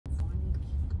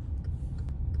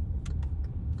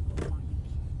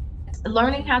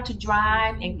learning how to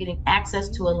drive and getting access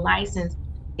to a license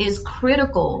is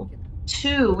critical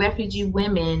to refugee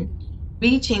women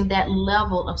reaching that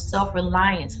level of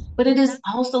self-reliance. But it is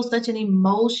also such an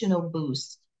emotional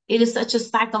boost. It is such a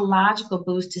psychological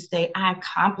boost to say, I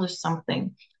accomplished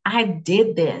something. I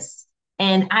did this,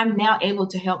 and I'm now able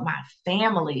to help my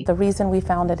family. The reason we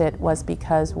founded it was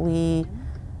because we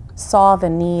saw the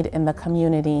need in the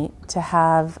community to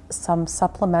have some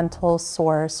supplemental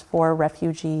source for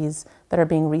refugees that are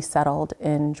being resettled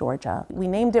in Georgia. We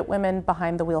named it Women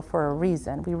Behind the Wheel for a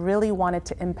reason. We really wanted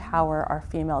to empower our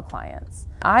female clients.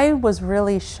 I was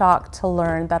really shocked to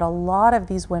learn that a lot of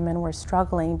these women were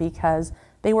struggling because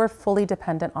they were fully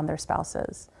dependent on their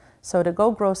spouses. So to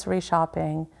go grocery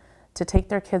shopping, to take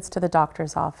their kids to the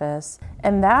doctor's office,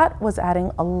 and that was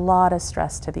adding a lot of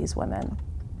stress to these women.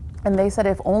 And they said,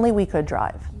 if only we could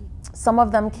drive. Some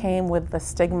of them came with the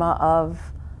stigma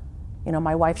of, you know,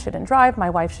 my wife shouldn't drive, my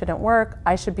wife shouldn't work,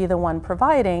 I should be the one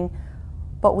providing.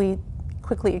 But we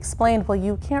quickly explained, well,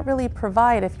 you can't really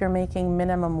provide if you're making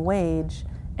minimum wage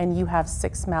and you have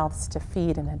 6 mouths to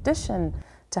feed in addition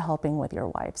to helping with your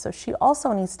wife. So she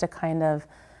also needs to kind of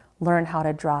learn how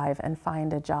to drive and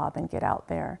find a job and get out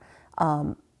there.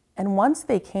 And once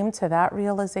they came to that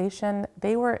realization,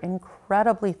 they were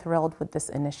incredibly thrilled with this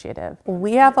initiative.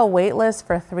 We have a wait list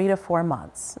for 3 to 4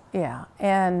 months. Yeah.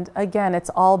 And again,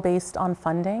 it's all based on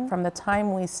funding. From the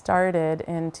time we started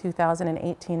in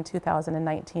 2018,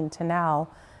 2019 to now,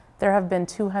 there have been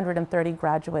 230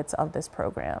 graduates of this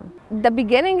program. The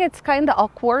beginning, it's kind of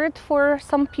awkward for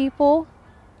some people,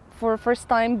 for first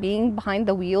time being behind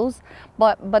the wheels,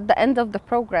 but the end of the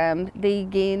program, they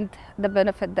gained the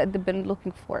benefit that they've been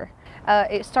looking for.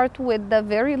 It starts with the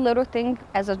very little thing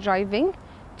as a driving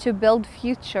to build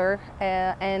future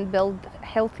and build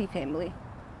healthy family.